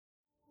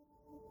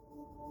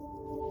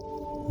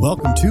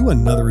Welcome to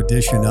another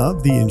edition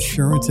of the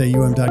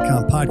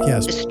InsuranceAUM.com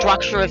podcast. The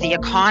structure of the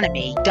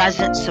economy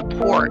doesn't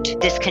support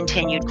this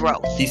continued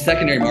growth. These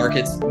secondary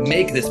markets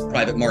make this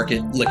private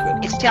market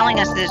liquid. It's telling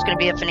us that there's going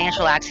to be a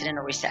financial accident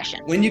or recession.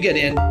 When you get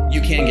in,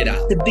 you can get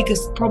out. The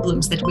biggest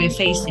problems that we're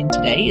facing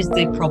today is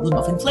the problem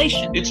of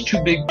inflation. It's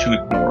too big to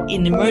ignore.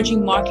 In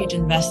emerging market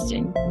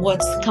investing,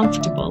 what's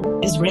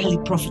comfortable is rarely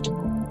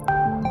profitable.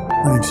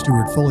 My name's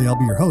Stuart Foley. I'll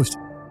be your host.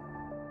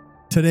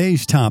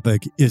 Today's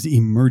topic is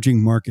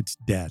emerging markets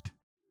debt.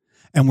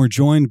 And we're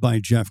joined by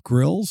Jeff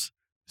Grills,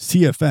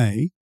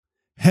 CFA,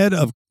 head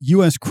of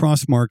U.S.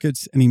 cross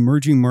markets and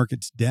emerging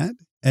markets debt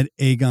at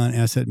Aegon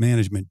Asset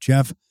Management.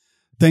 Jeff,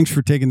 thanks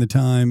for taking the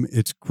time.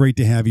 It's great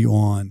to have you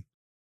on.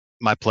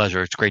 My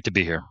pleasure. It's great to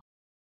be here.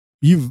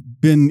 You've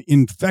been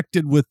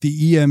infected with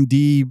the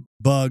EMD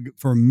bug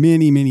for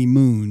many, many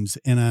moons,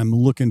 and I'm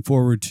looking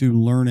forward to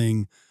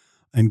learning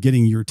and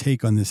getting your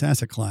take on this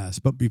asset class.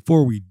 But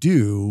before we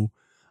do,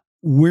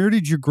 where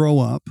did you grow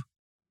up?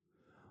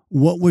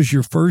 What was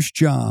your first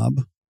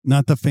job?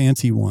 Not the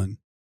fancy one.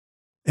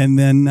 And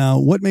then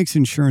what makes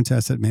insurance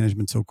asset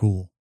management so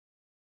cool?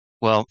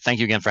 Well, thank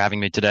you again for having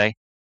me today.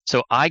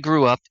 So I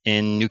grew up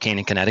in New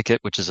Canaan, Connecticut,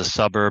 which is a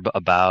suburb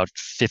about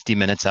 50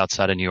 minutes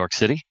outside of New York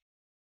City.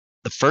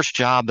 The first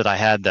job that I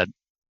had that,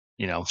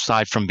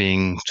 aside from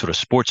being sort of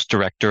sports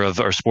director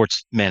or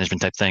sports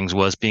management type things,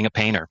 was being a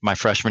painter. My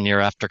freshman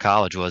year after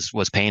college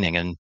was painting.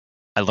 And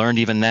I learned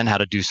even then how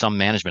to do some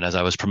management as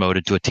I was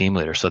promoted to a team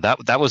leader. So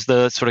that was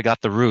the sort of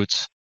got the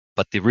roots.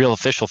 But the real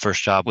official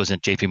first job was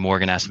at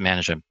JP Asset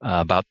Management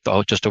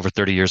just over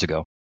 30 years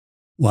ago.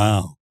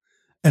 Wow.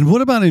 And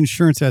what about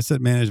insurance asset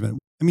management?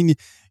 I mean,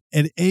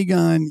 at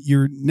Aegon,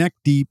 you're neck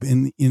deep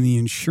in the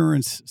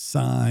insurance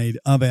side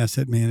of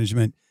asset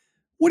management.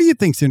 What do you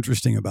think's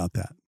interesting about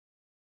that?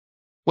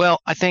 Well,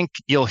 I think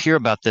you'll hear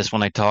about this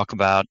when I talk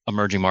about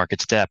emerging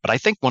markets debt, but I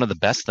think one of the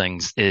best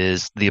things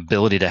is the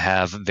ability to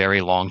have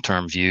very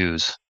long-term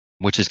views,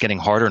 which is getting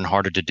harder and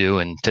harder to do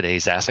in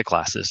today's asset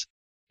classes.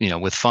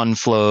 With fund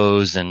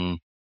flows and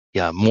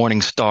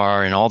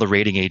Morningstar and all the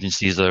rating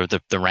agencies,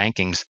 the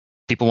rankings,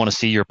 people want to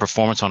see your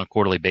performance on a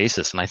quarterly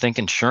basis. And I think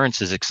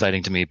insurance is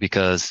exciting to me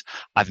because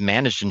I've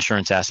managed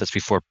insurance assets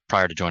before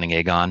prior to joining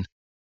Aegon.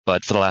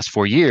 But for the last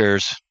 4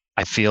 years,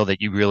 I feel that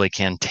you really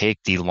can take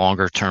the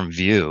longer-term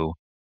view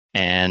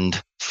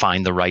and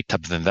find the right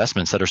type of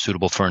investments that are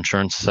suitable for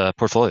insurance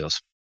portfolios.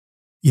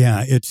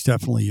 Yeah, it's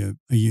definitely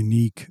a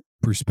unique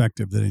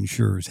perspective that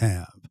insurers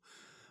have.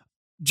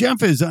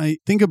 Jeff, as I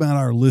think about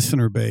our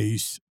listener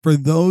base, for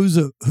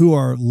those who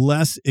are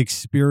less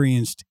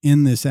experienced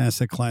in this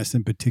asset class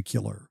in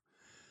particular,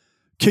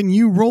 can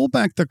you roll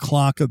back the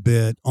clock a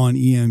bit on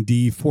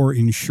EMD for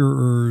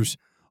insurers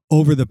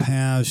over the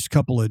past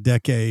couple of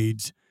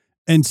decades,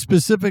 and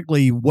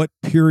specifically what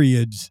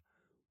periods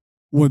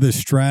were the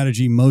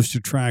strategy most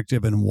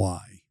attractive and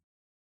why?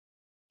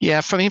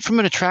 Yeah, from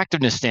an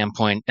attractiveness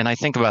standpoint, and I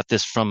think about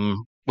this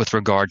with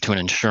regard to an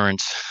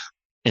insurance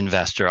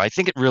investor, I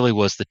think it really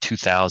was the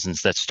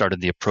 2000s that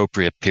started the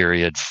appropriate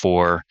period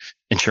for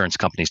insurance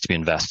companies to be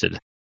invested.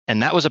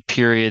 And that was a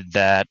period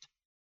that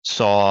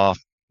saw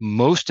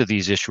most of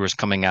these issuers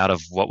coming out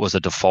of what was a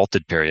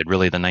defaulted period.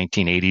 Really, the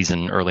 1980s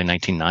and early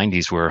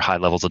 1990s were high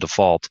levels of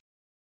default.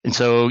 And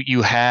so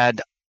you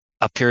had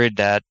a period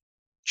that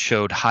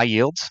showed high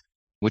yields,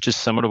 which is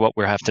similar to what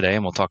we have today,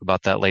 and we'll talk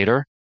about that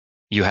later.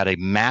 You had a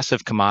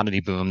massive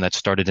commodity boom that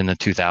started in the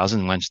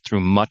 2000s, went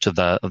through much of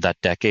that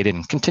decade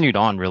and continued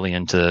on really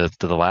into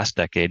the last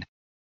decade.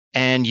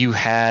 And you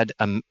had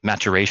a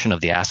maturation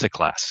of the asset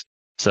class.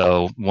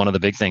 So one of the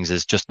big things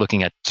is just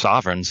looking at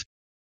sovereigns.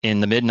 In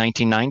the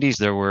mid-1990s,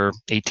 there were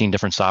 18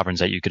 different sovereigns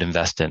that you could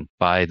invest in.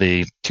 By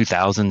the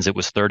 2000s, it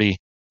was 30.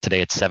 Today,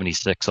 it's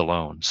 76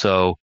 alone.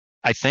 So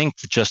I think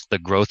just the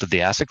growth of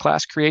the asset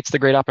class creates the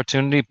great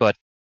opportunity, but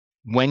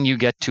when you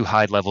get to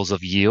high levels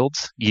of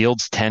yields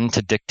tend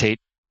to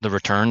dictate the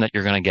return that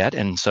you're going to get.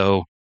 And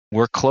so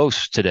we're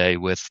close today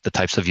with the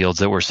types of yields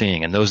that we're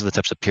seeing. And those are the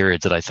types of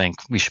periods that I think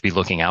we should be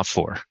looking out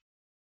for.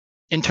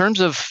 In terms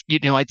of,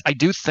 I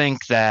do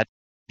think that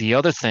the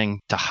other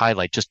thing to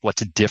highlight, just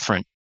what's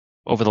different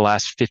over the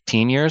last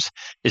 15 years,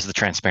 is the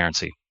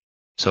transparency.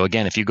 So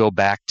again, if you go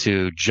back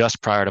to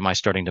just prior to my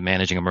starting to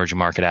managing emerging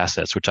market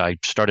assets, which I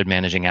started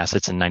managing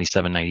assets in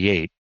 97,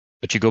 98,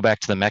 but you go back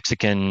to the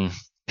Mexican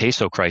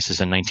peso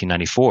crisis in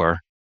 1994,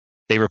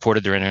 they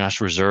reported their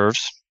international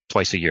reserves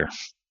twice a year.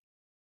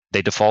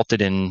 They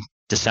defaulted in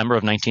December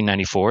of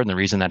 1994, and the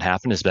reason that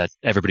happened is that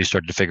everybody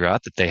started to figure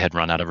out that they had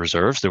run out of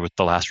reserves. The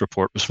last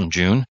report was from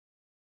June.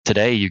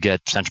 Today, you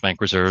get central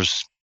bank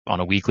reserves on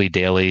a weekly,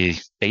 daily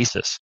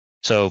basis.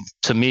 So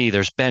to me,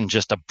 there's been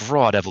just a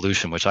broad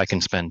evolution, which I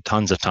can spend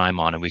tons of time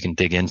on and we can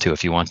dig into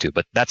if you want to.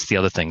 But that's the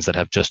other things that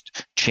have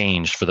just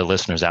changed for the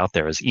listeners out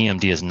there, is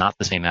EMD is not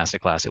the same asset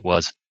class it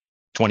was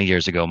 20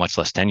 years ago, much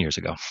less 10 years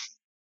ago.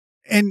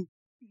 And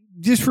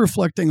just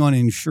reflecting on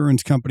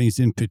insurance companies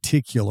in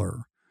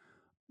particular,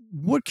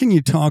 what can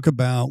you talk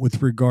about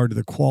with regard to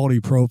the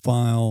quality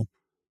profile,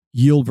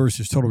 yield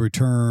versus total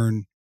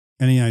return,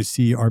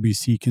 NAIC,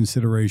 RBC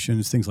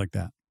considerations, things like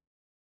that?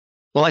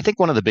 Well, I think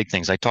one of the big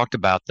things I talked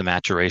about the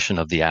maturation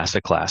of the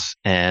asset class.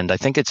 And I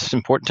think it's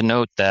important to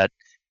note that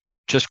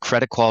just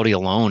credit quality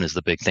alone is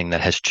the big thing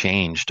that has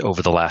changed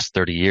over the last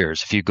 30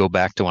 years. If you go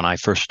back to when I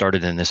first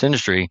started in this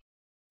industry,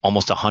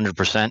 almost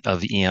 100%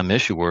 of EM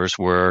issuers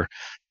were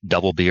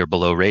double B or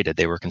below rated.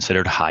 They were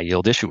considered high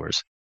yield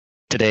issuers.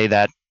 Today,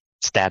 that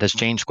stat has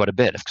changed quite a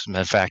bit. As a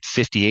matter of fact,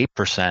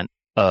 58%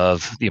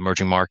 of the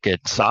emerging market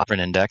sovereign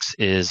index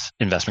is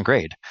investment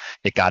grade.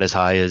 It got as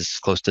high as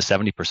close to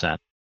 70%.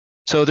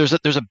 So there's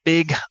a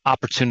big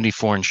opportunity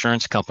for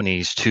insurance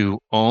companies to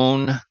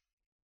own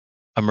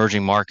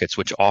emerging markets,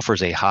 which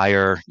offers a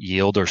higher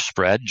yield or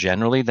spread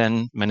generally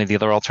than many of the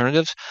other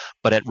alternatives,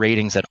 but at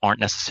ratings that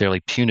aren't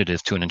necessarily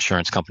punitive to an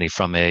insurance company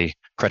from a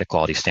credit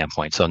quality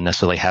standpoint. So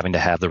necessarily having to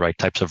have the right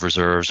types of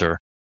reserves or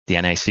the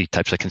NAIC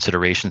types of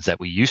considerations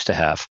that we used to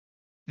have.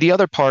 The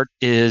other part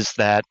is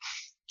that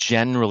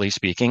generally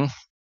speaking,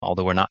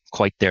 although we're not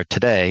quite there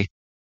today,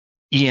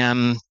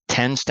 EM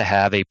tends to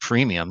have a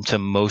premium to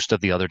most of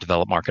the other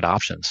developed market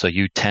options. So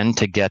you tend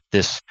to get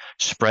this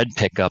spread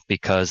pickup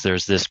because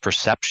there's this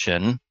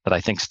perception that I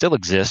think still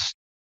exists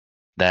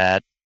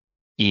that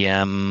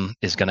EM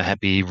is going to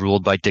be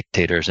ruled by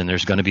dictators and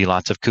there's going to be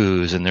lots of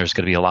coups and there's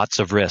going to be lots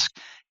of risk.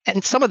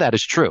 And some of that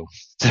is true.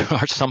 There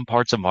are some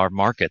parts of our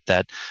market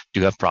that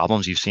do have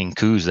problems. You've seen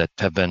coups that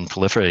have been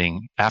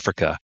proliferating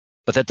Africa,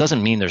 but that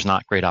doesn't mean there's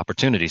not great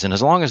opportunities. And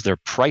as long as they're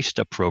priced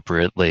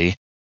appropriately,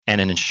 and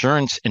an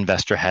insurance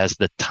investor has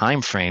the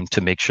time frame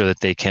to make sure that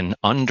they can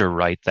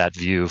underwrite that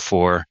view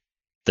for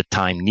the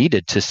time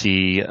needed to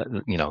see,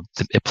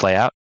 it play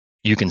out,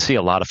 you can see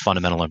a lot of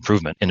fundamental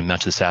improvement in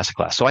much of this asset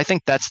class. So I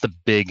think that's the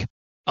big,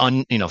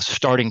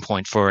 starting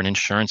point for an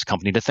insurance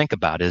company to think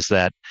about is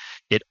that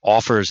it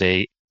offers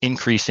a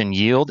increase in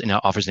yield and it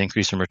offers an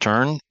increase in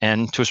return,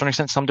 and to a certain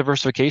extent, some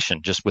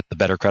diversification just with the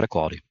better credit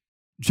quality.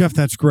 Jeff,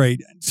 that's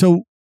great.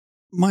 So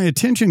my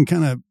attention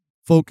kind of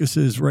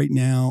focuses right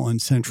now on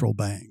central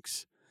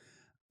banks.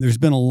 There's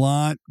been a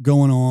lot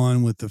going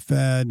on with the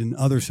Fed and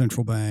other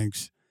central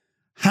banks.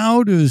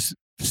 How does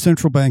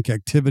central bank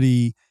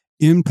activity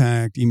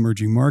impact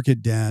emerging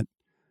market debt?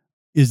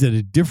 Is it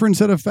a different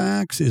set of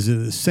facts? Is it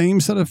the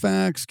same set of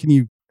facts? Can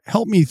you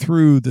help me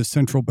through the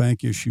central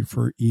bank issue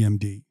for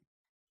EMD?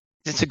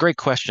 It's a great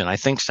question. I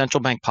think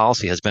central bank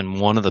policy has been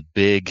one of the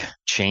big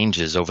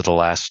changes over the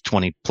last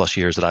 20 plus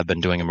years that I've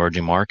been doing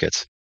emerging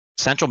markets.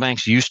 Central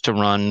banks used to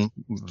run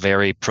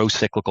very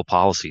pro-cyclical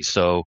policies.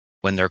 So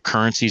when their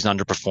currencies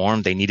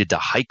underperformed, they needed to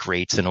hike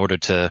rates in order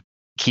to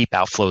keep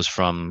outflows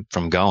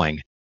from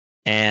going.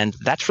 And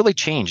that's really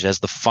changed as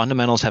the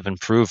fundamentals have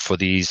improved for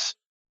these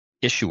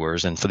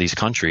issuers and for these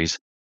countries.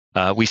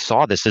 We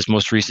saw this as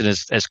most recent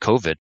as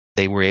COVID.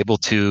 They were able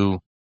to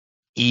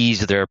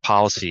ease their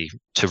policy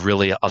to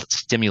really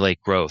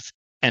stimulate growth.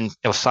 And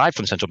aside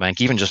from central bank,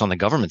 even just on the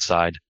government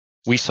side,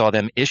 we saw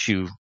them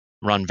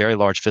run very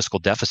large fiscal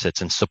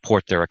deficits and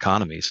support their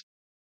economies.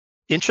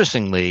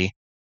 Interestingly,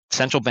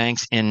 central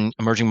banks in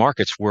emerging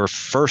markets were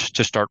first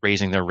to start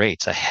raising their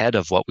rates ahead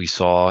of what we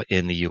saw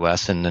in the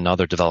US and in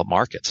other developed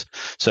markets.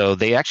 So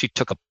they actually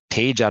took a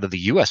page out of the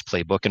US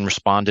playbook and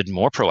responded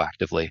more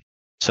proactively.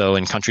 So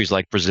in countries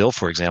like Brazil,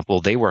 for example,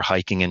 they were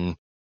hiking in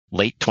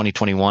late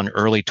 2021,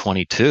 early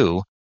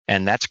 22,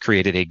 and that's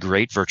created a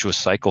great virtuous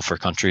cycle for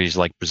countries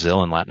like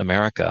Brazil and Latin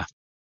America.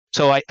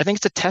 So I think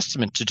it's a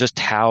testament to just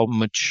how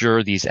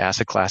mature these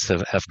asset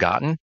classes have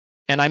gotten.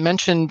 And I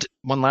mentioned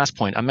one last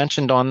point. I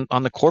mentioned on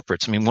the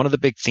corporates. I mean, one of the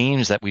big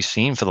themes that we've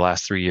seen for the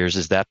last 3 years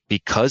is that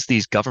because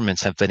these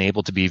governments have been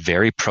able to be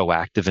very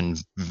proactive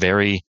and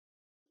very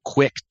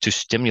quick to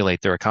stimulate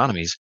their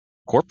economies,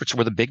 corporates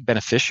were the big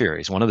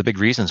beneficiaries. One of the big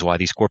reasons why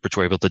these corporates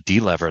were able to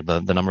delever,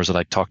 the numbers that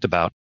I talked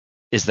about,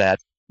 is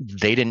that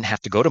they didn't have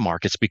to go to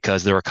markets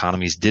because their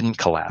economies didn't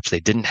collapse. They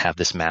didn't have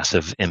this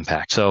massive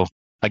impact. So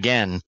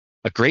again,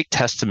 a great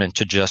testament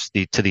to just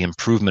the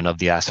improvement of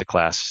the asset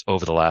class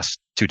over the last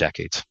 2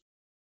 decades.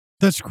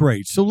 That's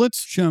great. So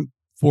let's jump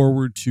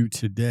forward to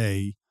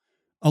today.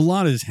 A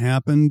lot has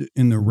happened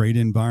in the rate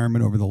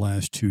environment over the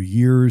last 2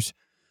 years.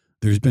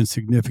 There's been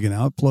significant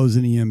outflows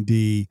in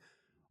EMD.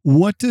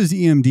 What does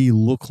EMD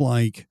look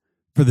like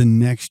for the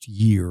next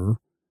year?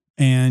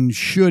 And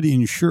should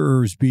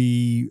insurers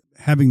be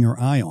having their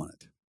eye on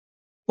it?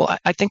 Well,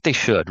 I think they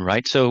should,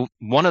 right? So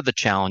one of the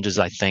challenges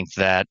I think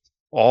that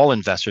all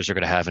investors are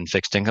going to have in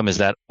fixed income is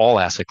that all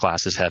asset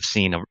classes have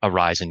seen a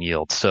rise in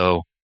yield.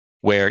 So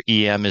where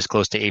EM is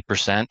close to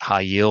 8%,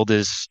 high yield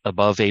is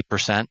above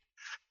 8%,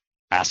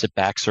 asset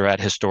backs are at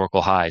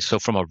historical highs. So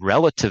from a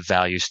relative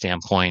value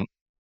standpoint,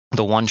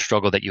 the one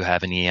struggle that you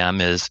have in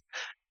EM is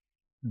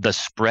the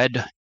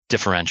spread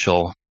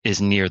differential is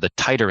near the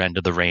tighter end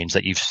of the range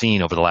that you've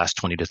seen over the last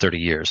 20 to 30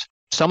 years.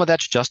 Some of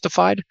that's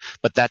justified,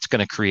 but that's going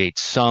to create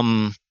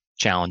some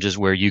challenges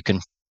where you can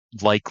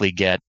likely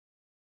get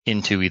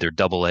into either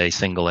AA,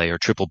 single A, or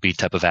triple B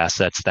type of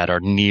assets that are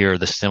near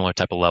the similar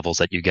type of levels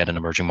that you get in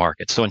emerging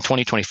markets. So in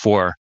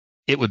 2024,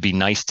 it would be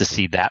nice to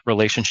see that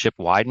relationship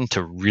widen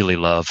to really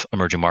love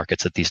emerging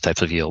markets at these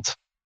types of yields.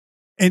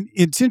 And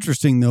it's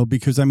interesting, though,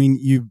 because, I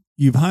mean,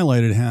 you've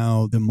highlighted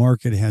how the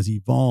market has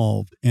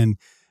evolved, and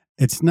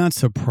it's not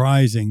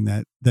surprising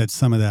that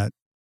some of that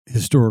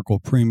historical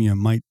premium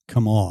might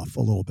come off a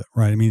little bit,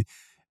 right? I mean,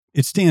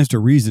 it stands to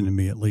reason to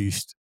me, at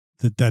least,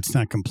 that that's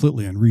not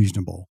completely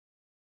unreasonable.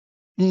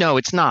 No,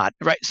 it's not.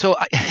 Right. So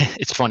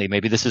it's funny.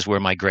 Maybe this is where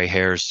my gray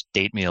hairs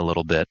date me a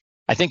little bit.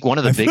 I think one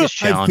of the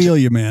biggest I challenges. feel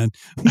you, man.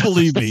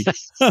 Believe me.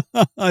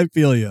 I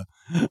feel you.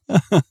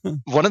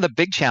 One of the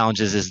big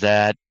challenges is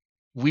that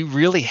we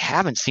really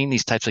haven't seen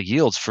these types of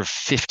yields for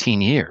 15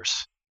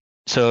 years.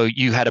 So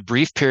you had a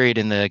brief period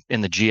in the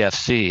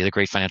GFC, the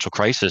Great Financial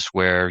Crisis,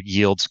 where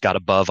yields got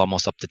above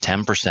almost up to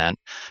 10%,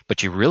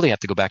 but you really have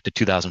to go back to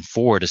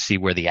 2004 to see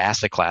where the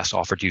asset class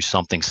offered you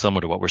something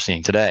similar to what we're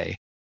seeing today.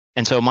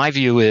 And so my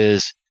view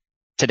is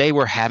today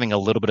we're having a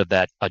little bit of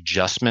that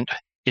adjustment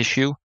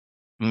issue.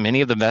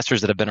 Many of the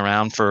investors that have been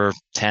around for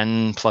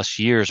 10 plus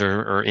years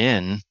or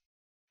in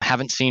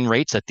haven't seen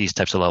rates at these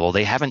types of levels.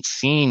 They haven't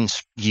seen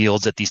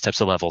yields at these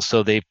types of levels.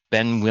 So they've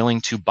been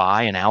willing to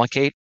buy and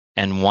allocate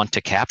and want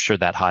to capture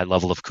that high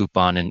level of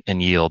coupon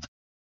and yield.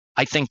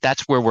 I think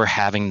that's where we're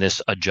having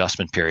this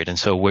adjustment period. And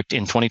so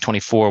in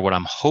 2024, what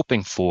I'm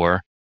hoping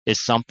for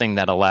is something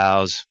that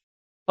allows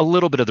a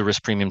little bit of the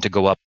risk premium to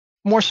go up,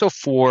 more so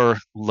for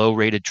low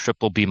rated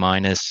triple B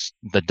minus,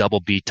 the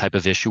double B type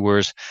of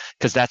issuers,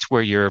 because that's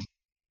where you're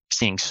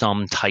seeing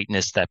some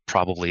tightness that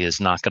probably is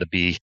not going to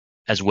be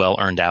as well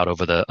earned out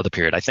over the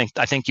period. I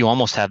think you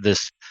almost have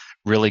this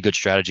really good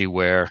strategy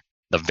where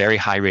the very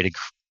high rated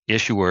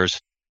issuers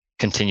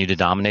continue to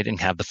dominate and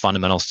have the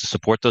fundamentals to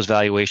support those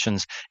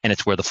valuations, and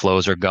it's where the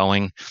flows are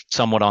going.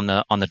 Somewhat on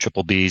the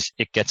triple Bs,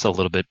 it gets a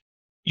little bit.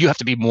 You have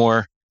to be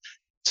more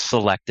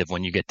selective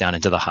when you get down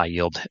into the high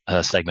yield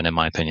segment, in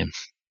my opinion.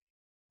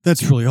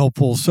 That's really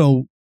helpful.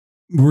 So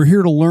we're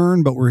here to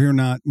learn, but we're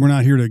not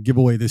here to give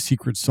away the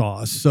secret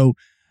sauce. So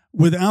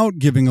without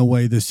giving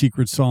away the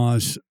secret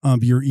sauce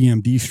of your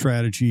EMD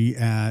strategy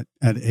at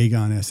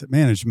Aegon Asset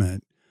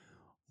Management,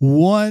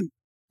 what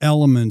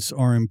elements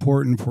are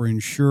important for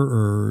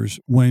insurers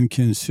when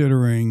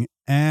considering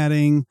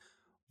adding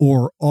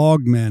or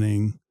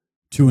augmenting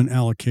to an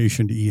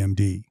allocation to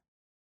EMD?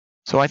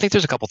 So I think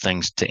there's a couple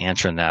things to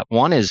answer in that.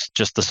 One is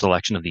just the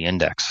selection of the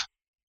index.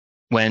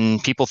 When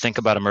people think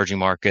about emerging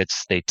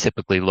markets, they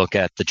typically look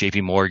at the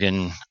JP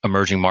Morgan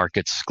emerging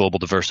markets global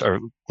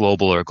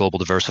or global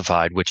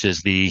diversified, which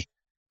is the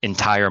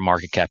entire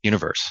market cap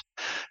universe.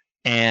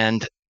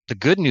 And the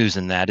good news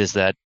in that is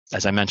that,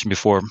 as I mentioned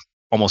before,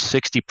 almost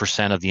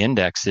 60% of the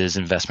index is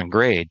investment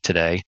grade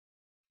today.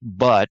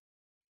 But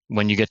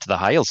when you get to the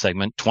high yield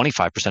segment,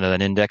 25% of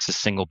that index is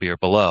single B or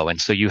below. And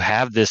so you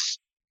have this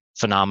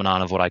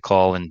phenomenon of what I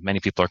call, and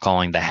many people are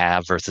calling, the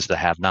have versus the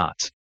have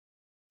nots.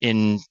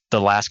 In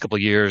the last couple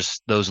of years,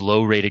 those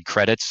low rated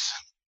credits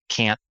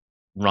can't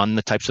run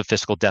the types of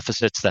fiscal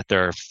deficits that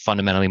their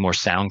fundamentally more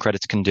sound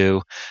credits can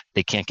do.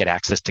 They can't get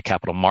access to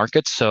capital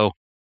markets. So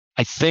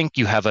I think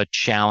you have a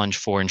challenge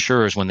for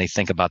insurers when they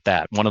think about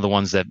that. One of the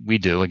ones that we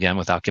do, again,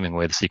 without giving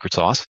away the secret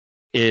sauce,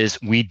 is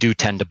we do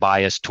tend to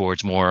bias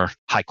towards more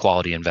high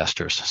quality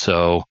investors.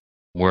 So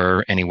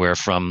we're anywhere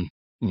from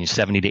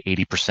 70 to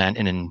 80%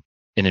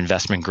 in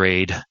investment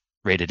grade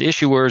rated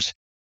issuers.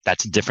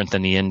 That's different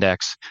than the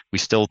index. We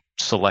still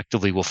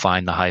selectively will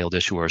find the high yield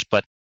issuers,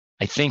 but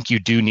I think you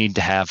do need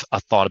to have a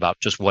thought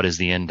about just what is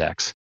the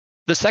index.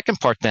 The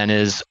second part then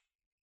is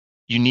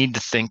you need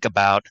to think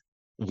about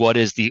what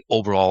is the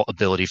overall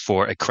ability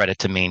for a credit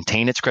to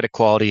maintain its credit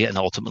quality and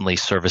ultimately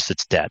service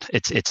its debt.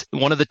 It's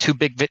one of the two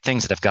big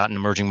things that have gotten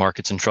emerging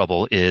markets in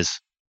trouble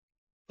is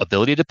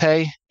ability to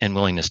pay and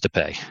willingness to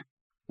pay.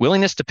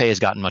 Willingness to pay has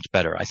gotten much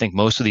better. I think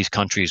most of these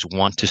countries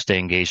want to stay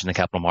engaged in the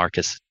capital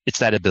markets. It's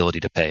that ability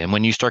to pay. And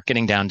when you start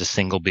getting down to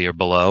single B or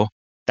below,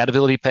 that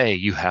ability to pay,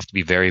 you have to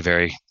be very,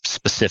 very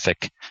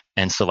specific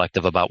and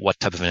selective about what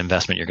type of an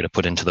investment you're going to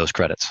put into those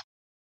credits.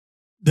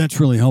 That's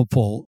really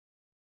helpful.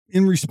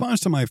 In response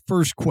to my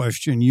first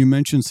question, you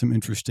mentioned some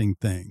interesting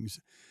things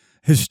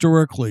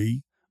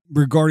historically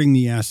regarding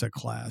the asset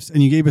class,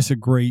 and you gave us a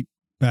great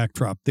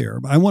backdrop there.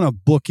 But I want to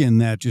bookend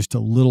that just a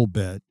little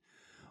bit.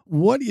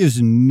 What is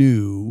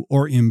new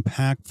or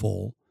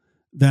impactful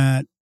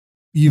that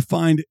you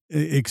find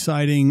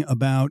exciting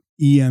about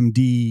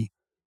EMD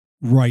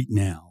right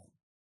now?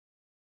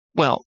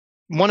 Well,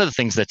 one of the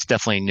things that's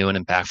definitely new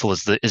and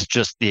impactful is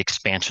just the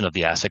expansion of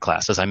the asset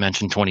class. As I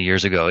mentioned 20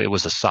 years ago, it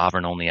was a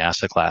sovereign-only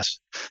asset class.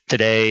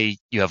 Today,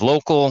 you have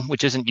local,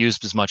 which isn't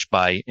used as much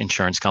by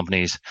insurance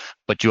companies,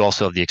 but you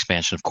also have the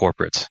expansion of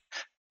corporates.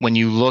 When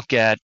you look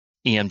at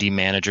EMD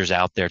managers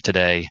out there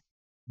today,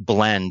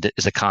 blend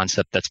is a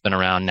concept that's been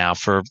around now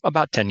for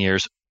about 10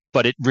 years,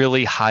 but it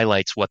really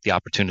highlights what the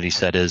opportunity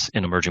set is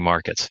in emerging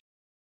markets.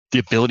 The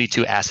ability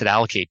to asset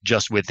allocate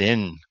just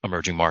within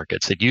emerging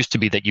markets. It used to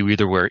be that you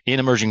either were in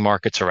emerging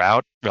markets or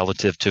out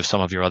relative to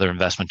some of your other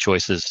investment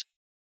choices.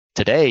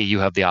 Today, you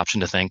have the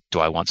option to think, do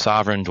I want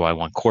sovereign? Do I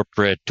want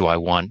corporate? Do I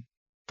want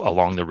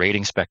along the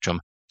rating spectrum?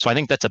 So I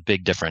think that's a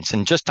big difference.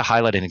 And just to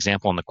highlight an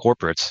example on the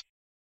corporates,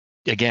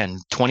 again,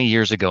 20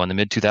 years ago in the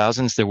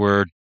mid-2000s, there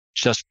were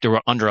there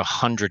were under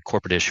 100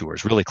 corporate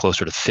issuers, really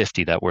closer to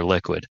 50 that were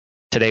liquid.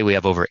 Today, we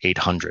have over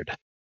 800.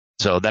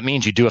 So that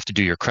means you do have to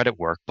do your credit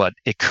work, but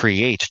it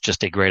creates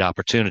just a great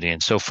opportunity.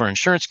 And so for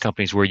insurance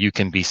companies where you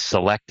can be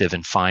selective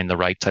and find the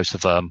right types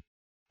of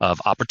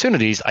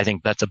opportunities, I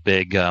think that's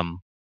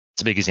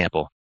it's a big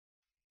example.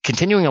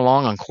 Continuing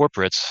along on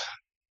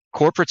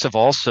corporates have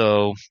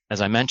also,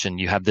 as I mentioned,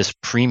 you have this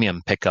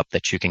premium pickup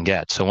that you can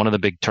get. So one of the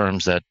big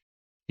terms that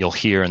you'll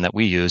hear and that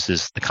we use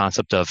is the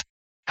concept of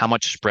how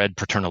much spread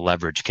per turn of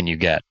leverage can you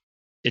get?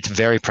 It's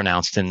very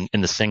pronounced in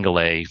the single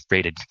A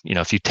rated.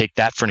 If you take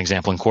that for an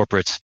example in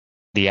corporates,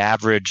 the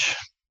average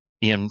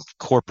EM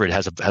corporate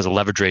has a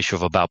leverage ratio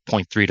of about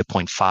 0.3 to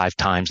 0.5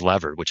 times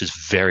levered, which is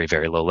very,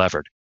 very low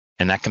levered.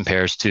 And that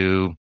compares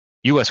to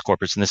US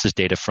corporates, and this is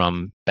data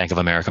from Bank of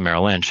America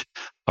Merrill Lynch,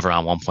 of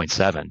around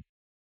 1.7.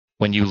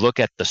 When you look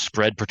at the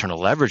spread per turn of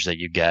leverage that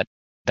you get,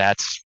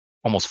 that's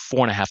almost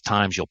 4.5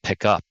 times you'll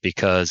pick up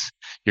because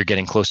you're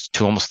getting close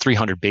to almost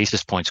 300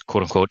 basis points,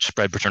 quote unquote,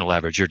 spread per turn of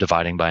leverage. You're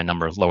dividing by a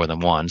number lower than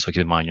 1. So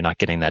keep in mind, you're not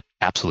getting that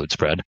absolute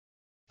spread,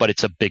 but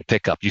it's a big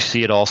pickup. You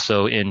see it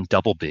also in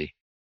double B.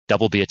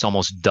 Double B, it's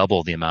almost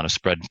double the amount of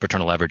spread per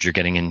turn of leverage you're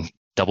getting in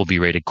double B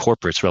rated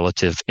corporates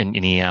relative in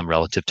EM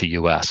relative to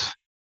US.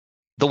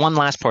 The one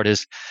last part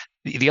is,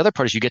 the other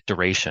part is you get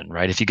duration,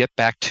 right? If you get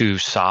back to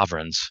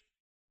sovereigns,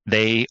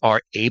 they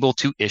are able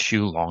to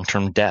issue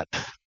long-term debt.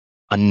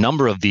 A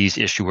number of these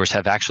issuers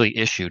have actually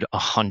issued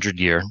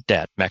 100-year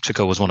debt.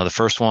 Mexico was one of the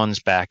first ones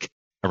back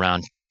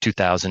around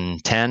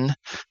 2010.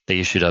 They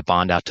issued a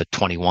bond out to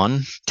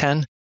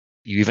 2110.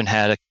 You even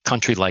had a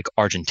country like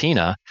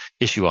Argentina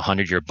issue a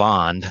 100-year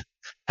bond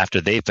after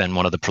they've been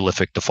one of the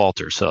prolific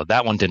defaulters. So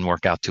that one didn't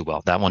work out too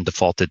well. That one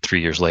defaulted 3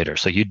 years later.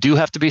 So you do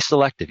have to be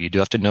selective. You do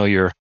have to know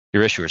your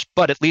issuers.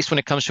 But at least when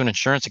it comes to an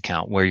insurance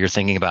account where you're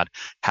thinking about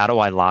how do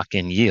I lock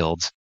in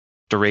yields,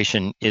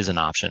 duration is an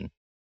option.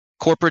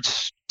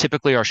 Corporates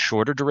typically are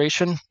shorter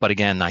duration, but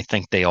again, I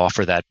think they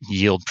offer that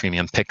yield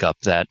premium pickup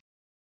that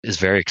is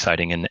very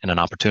exciting and an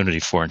opportunity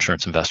for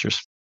insurance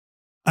investors.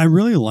 I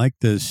really like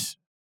this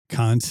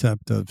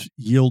concept of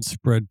yield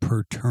spread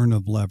per turn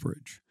of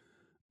leverage.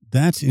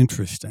 That's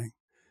interesting.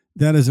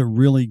 That is a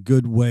really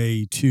good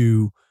way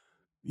to,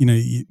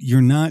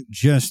 you're not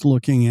just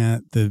looking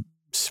at the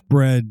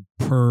spread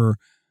per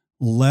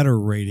letter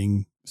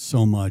rating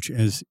so much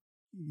as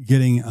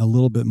getting a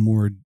little bit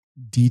more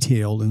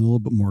detailed and a little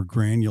bit more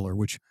granular,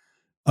 which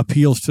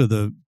appeals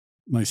to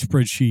my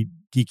spreadsheet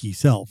geeky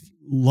self.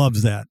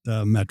 Loves that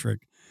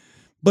metric.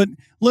 But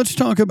let's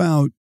talk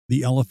about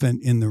the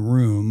elephant in the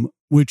room,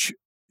 which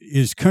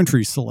is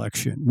country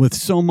selection. With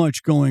so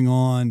much going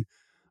on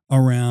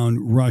around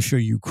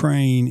Russia,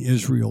 Ukraine,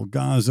 Israel,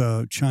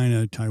 Gaza,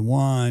 China,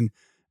 Taiwan,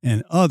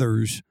 and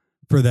others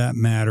for that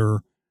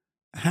matter,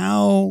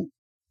 how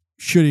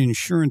should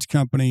insurance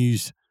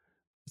companies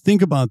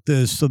think about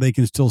this so they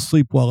can still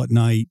sleep well at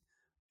night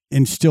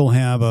and still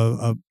have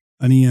an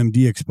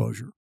EMD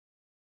exposure?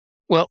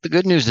 Well, the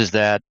good news is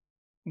that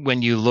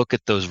when you look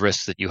at those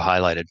risks that you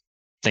highlighted,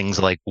 things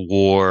like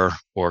war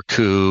or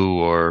coup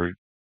or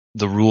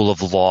the rule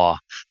of law,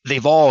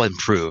 they've all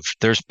improved.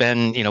 There's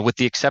been, with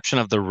the exception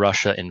of the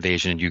Russia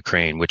invasion in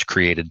Ukraine, which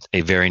created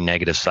a very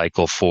negative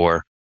cycle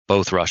for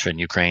both Russia and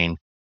Ukraine,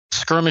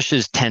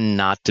 skirmishes tend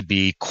not to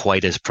be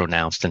quite as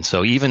pronounced. And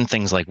so even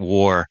things like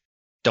war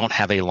don't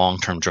have a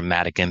long-term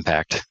dramatic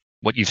impact.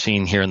 What you've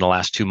seen here in the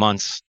last 2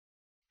 months,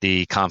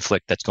 the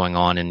conflict that's going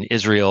on in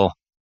Israel,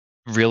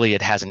 really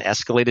it hasn't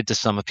escalated to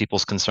some of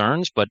people's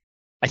concerns. But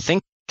I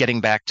think getting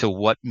back to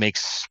what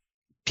makes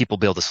people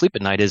be able to sleep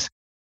at night is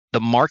the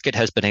market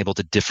has been able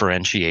to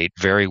differentiate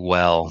very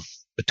well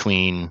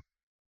between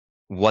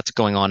what's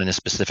going on in a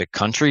specific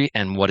country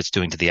and what it's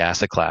doing to the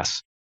asset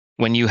class.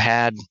 When you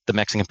had the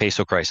Mexican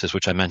peso crisis,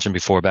 which I mentioned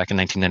before back in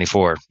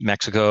 1994,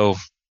 Mexico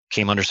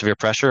came under severe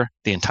pressure,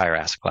 the entire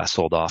asset class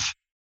sold off.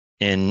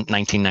 In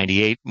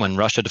 1998, when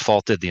Russia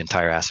defaulted, the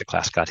entire asset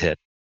class got hit.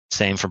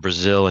 Same for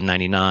Brazil in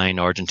 99,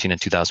 Argentina in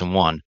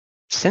 2001.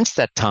 Since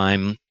that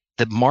time,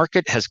 the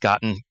market has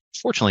gotten,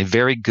 fortunately,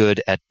 very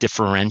good at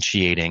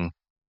differentiating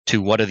to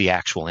what are the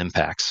actual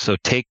impacts. So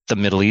take the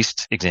Middle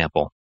East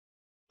example.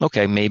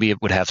 Okay, maybe it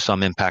would have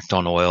some impact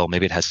on oil.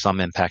 Maybe it has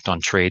some impact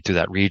on trade through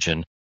that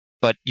region.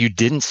 But you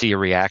didn't see a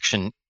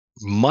reaction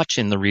much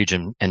in the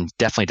region and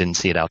definitely didn't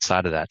see it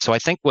outside of that. So I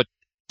think what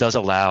does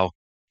allow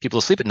people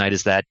to sleep at night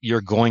is that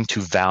you're going to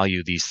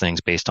value these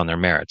things based on their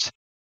merits.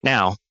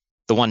 Now,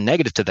 the one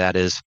negative to that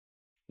is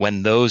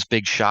when those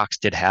big shocks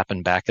did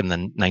happen back in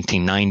the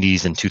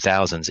 1990s and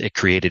 2000s, it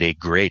created a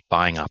great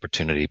buying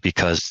opportunity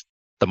because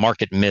the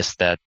market missed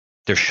that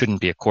there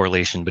shouldn't be a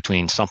correlation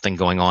between something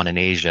going on in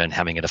Asia and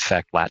having it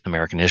affect Latin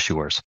American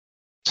issuers.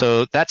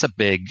 So that's a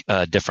big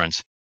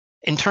difference.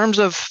 In terms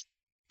of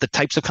the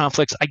types of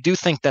conflicts, I do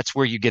think that's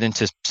where you get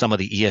into some of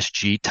the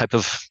ESG type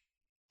of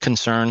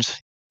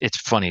concerns. It's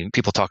funny,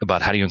 people talk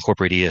about how do you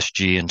incorporate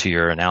ESG into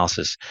your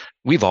analysis.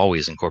 We've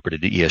always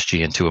incorporated the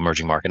ESG into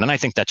emerging market, and I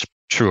think that's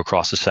true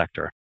across the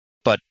sector.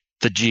 But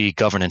the G,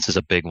 governance, is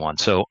a big one.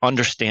 So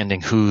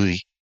understanding who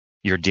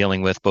you're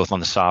dealing with, both on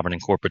the sovereign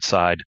and corporate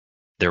side,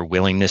 their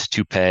willingness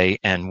to pay,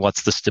 and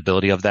what's the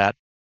stability of that.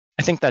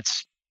 I think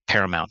that's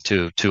paramount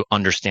to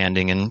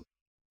understanding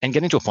and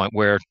getting to a point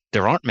where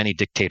there aren't many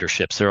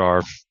dictatorships. There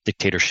are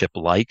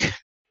dictatorship-like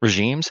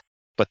regimes,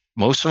 but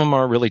most of them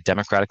are really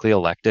democratically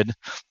elected.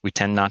 We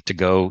tend not to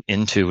go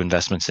into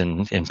investments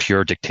in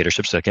pure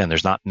dictatorships. So again,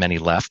 there's not many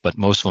left, but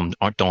most of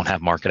them don't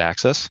have market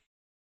access.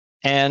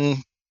 And,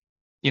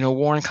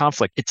 war and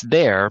conflict, it's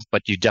there,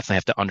 but you definitely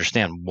have to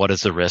understand what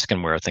is the risk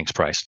and where are things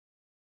priced.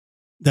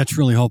 That's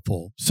really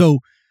helpful. So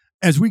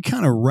as we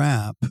kind of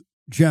wrap,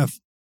 Jeff,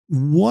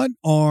 what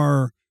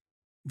are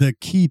the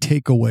key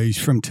takeaways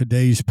from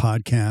today's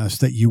podcast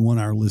that you want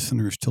our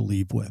listeners to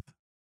leave with?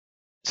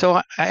 So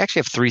I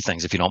actually have three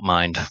things, if you don't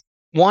mind.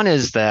 One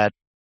is that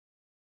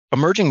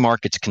emerging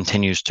markets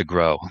continues to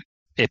grow.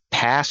 It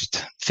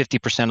passed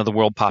 50% of the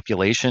world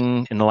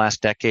population in the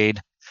last decade.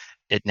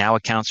 It now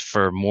accounts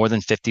for more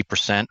than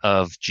 50%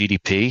 of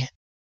GDP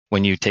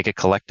when you take it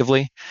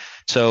collectively.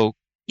 So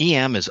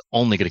EM is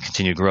only going to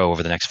continue to grow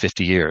over the next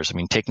 50 years. I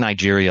mean, take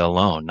Nigeria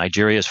alone.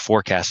 Nigeria is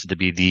forecasted to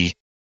be the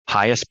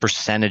highest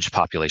percentage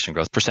population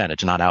growth,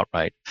 percentage, not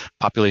outright,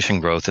 population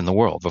growth in the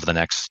world over the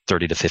next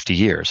 30 to 50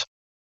 years.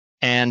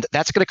 And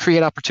that's going to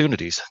create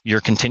opportunities.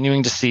 You're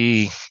continuing to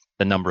see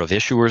the number of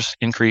issuers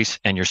increase,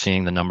 and you're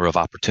seeing the number of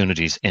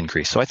opportunities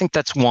increase. So I think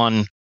that's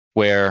one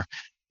where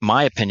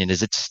my opinion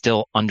is it's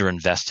still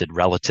underinvested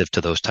relative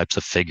to those types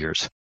of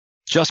figures,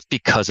 just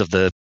because of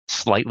the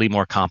slightly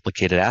more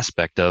complicated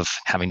aspect of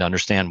having to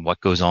understand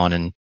what goes on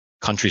in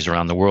countries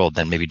around the world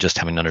than maybe just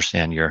having to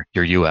understand your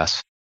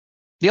US.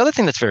 The other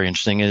thing that's very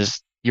interesting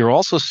is you're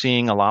also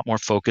seeing a lot more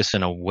focus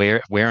and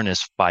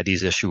awareness by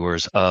these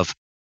issuers of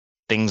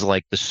things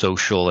like the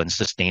social and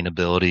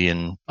sustainability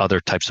and other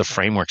types of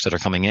frameworks that are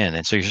coming in.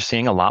 And so you're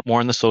seeing a lot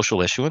more in the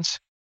social issuance.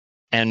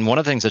 And one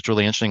of the things that's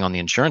really interesting on the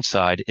insurance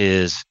side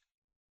is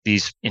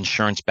these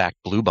insurance-backed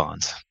blue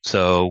bonds.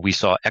 So we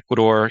saw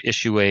Ecuador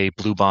issue a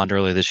blue bond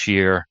earlier this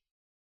year.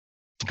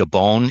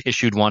 Gabon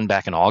issued one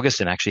back in August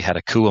and actually had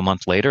a coup a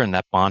month later, and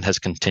that bond has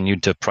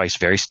continued to price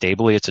very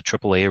stably. It's a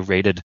AAA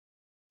rated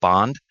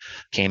bond,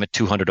 came at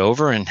 200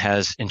 over and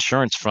has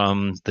insurance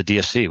from the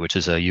DFC, which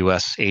is a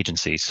US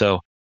agency. So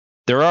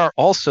there are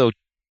also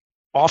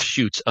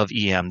offshoots of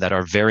EM that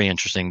are very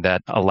interesting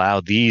that allow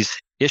these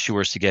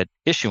issuers to get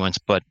issuance,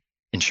 but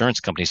insurance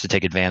companies to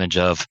take advantage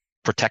of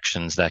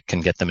protections that can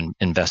get them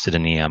invested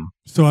in EM.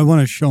 So I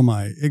want to show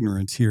my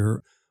ignorance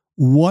here.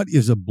 What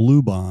is a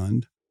blue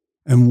bond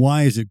and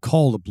why is it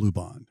called a blue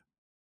bond?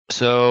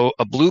 So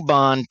a blue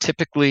bond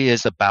typically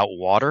is about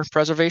water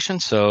preservation.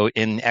 So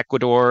in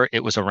Ecuador,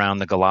 it was around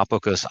the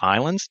Galapagos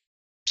Islands.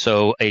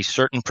 So a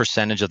certain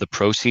percentage of the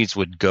proceeds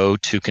would go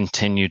to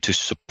continue to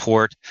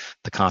support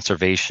the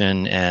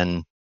conservation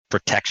and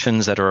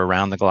protections that are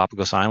around the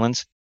Galapagos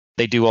Islands.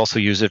 They do also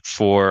use it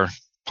for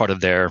part of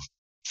their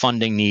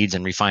funding needs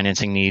and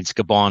refinancing needs.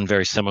 Gabon,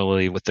 very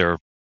similarly with their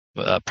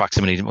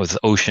proximity with the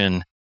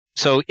ocean.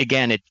 So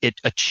again, it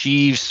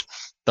achieves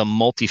the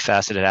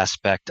multifaceted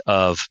aspect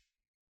of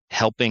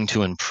helping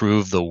to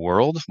improve the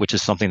world, which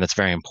is something that's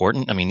very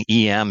important. I mean,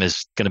 EM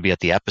is going to be at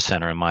the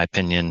epicenter, in my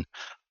opinion,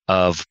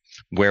 of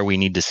where we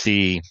need to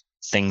see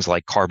things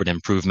like carbon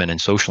improvement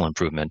and social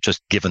improvement,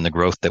 just given the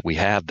growth that we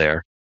have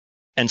there.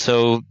 And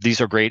so these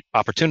are great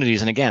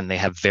opportunities. And again, they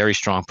have very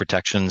strong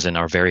protections and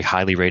are very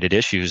highly rated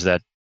issues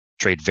that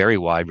trade very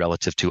wide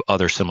relative to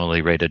other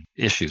similarly rated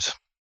issues.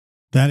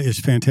 That is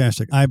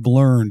fantastic. I've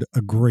learned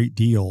a great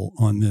deal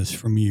on this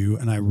from you,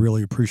 and I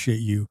really appreciate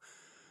you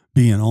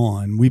being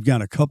on. We've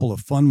got a couple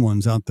of fun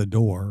ones out the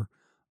door.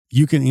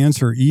 You can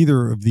answer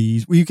either of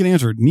these. Well, you can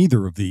answer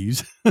neither of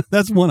these.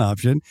 That's one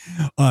option.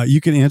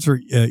 You can answer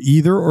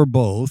either or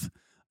both.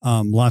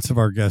 Lots of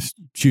our guests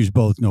choose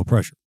both, no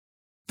pressure.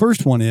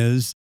 First one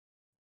is,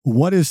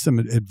 what is some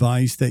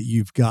advice that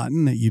you've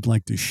gotten that you'd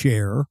like to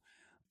share?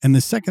 And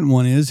the second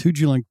one is, who'd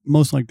you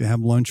most like to have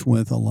lunch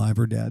with, alive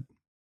or dead?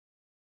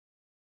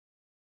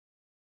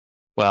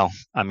 Well,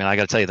 I mean, I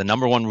got to tell you, the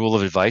number one rule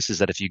of advice is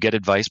that if you get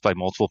advice by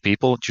multiple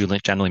people,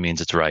 it generally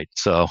means it's right.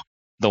 So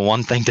the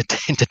one thing to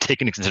take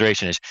into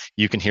consideration is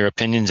you can hear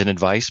opinions and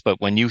advice, but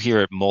when you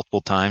hear it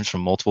multiple times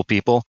from multiple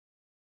people,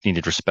 you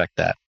need to respect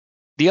that.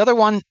 The other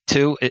one,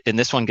 too, and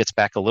this one gets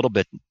back a little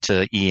bit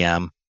to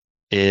EM,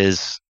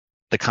 is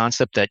the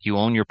concept that you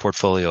own your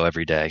portfolio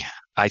every day.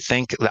 I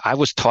think I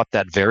was taught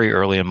that very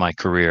early in my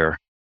career,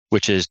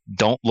 which is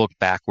don't look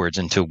backwards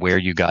into where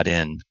you got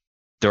in.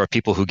 There are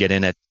people who get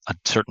in at a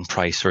certain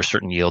price or a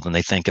certain yield, and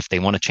they think if they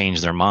want to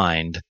change their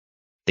mind,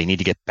 they need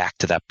to get back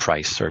to that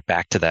price or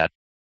back to that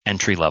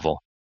entry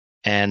level.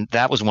 And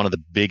that was one of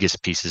the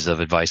biggest pieces of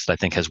advice that I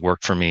think has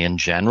worked for me in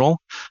general,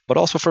 but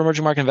also for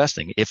emerging market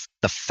investing. If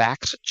the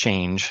facts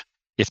change,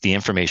 if the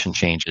information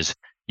changes,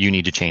 you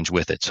need to change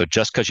with it. So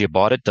just because you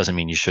bought it doesn't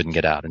mean you shouldn't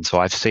get out. And so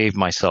I've saved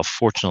myself,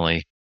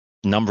 fortunately,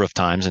 a number of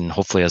times, and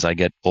hopefully as I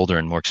get older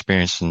and more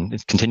experienced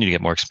and continue to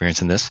get more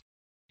experience in this,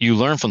 you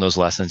learn from those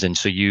lessons. And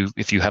so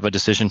if you have a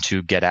decision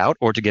to get out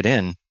or to get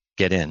in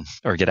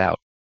or get out.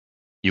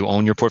 You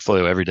own your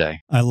portfolio every day.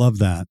 I love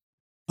that.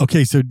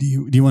 Okay, so do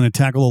you want to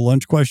tackle a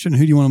lunch question?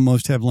 Who do you want to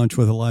most have lunch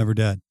with, alive or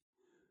dead?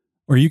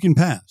 Or you can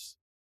pass.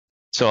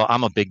 So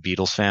I'm a big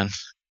Beatles fan.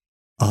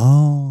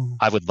 Oh.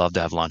 I would love to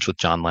have lunch with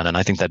John Lennon.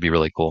 I think that'd be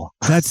really cool.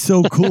 That's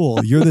so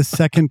cool. You're the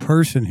second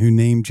person who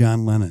named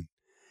John Lennon.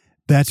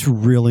 That's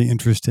really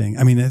interesting.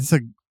 I mean,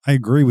 I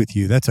agree with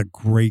you. That's a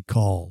great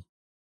call.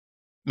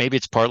 Maybe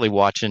it's partly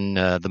watching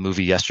the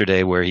movie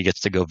yesterday where he gets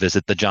to go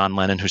visit the John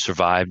Lennon who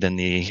survived in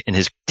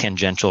his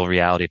tangential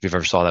reality, if you've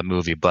ever saw that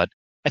movie. But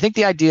I think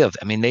the idea of,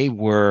 they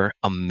were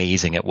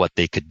amazing at what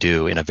they could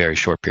do in a very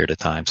short period of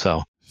time.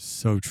 So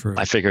true.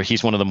 I figure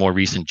he's one of the more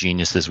recent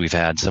geniuses we've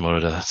had,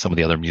 similar to some of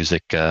the other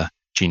music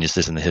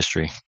geniuses in the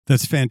history.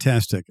 That's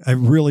fantastic. I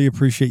really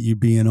appreciate you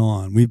being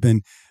on. We've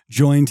been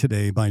joined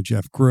today by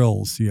Jeff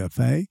Grill,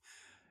 CFA,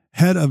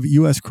 head of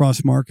U.S.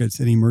 cross markets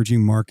and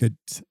emerging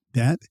markets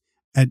debt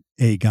at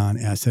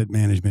Aegon Asset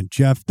Management.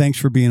 Jeff, thanks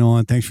for being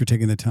on. Thanks for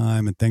taking the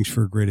time, and thanks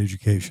for a great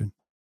education.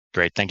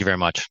 Great. Thank you very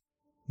much.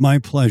 My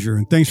pleasure.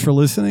 And thanks for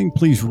listening.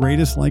 Please rate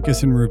us, like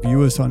us, and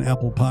review us on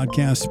Apple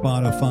Podcasts,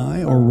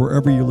 Spotify, or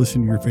wherever you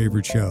listen to your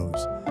favorite shows.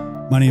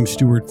 My name is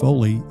Stuart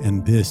Foley,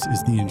 and this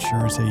is the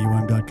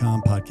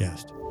InsuranceAUM.com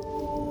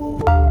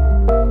podcast.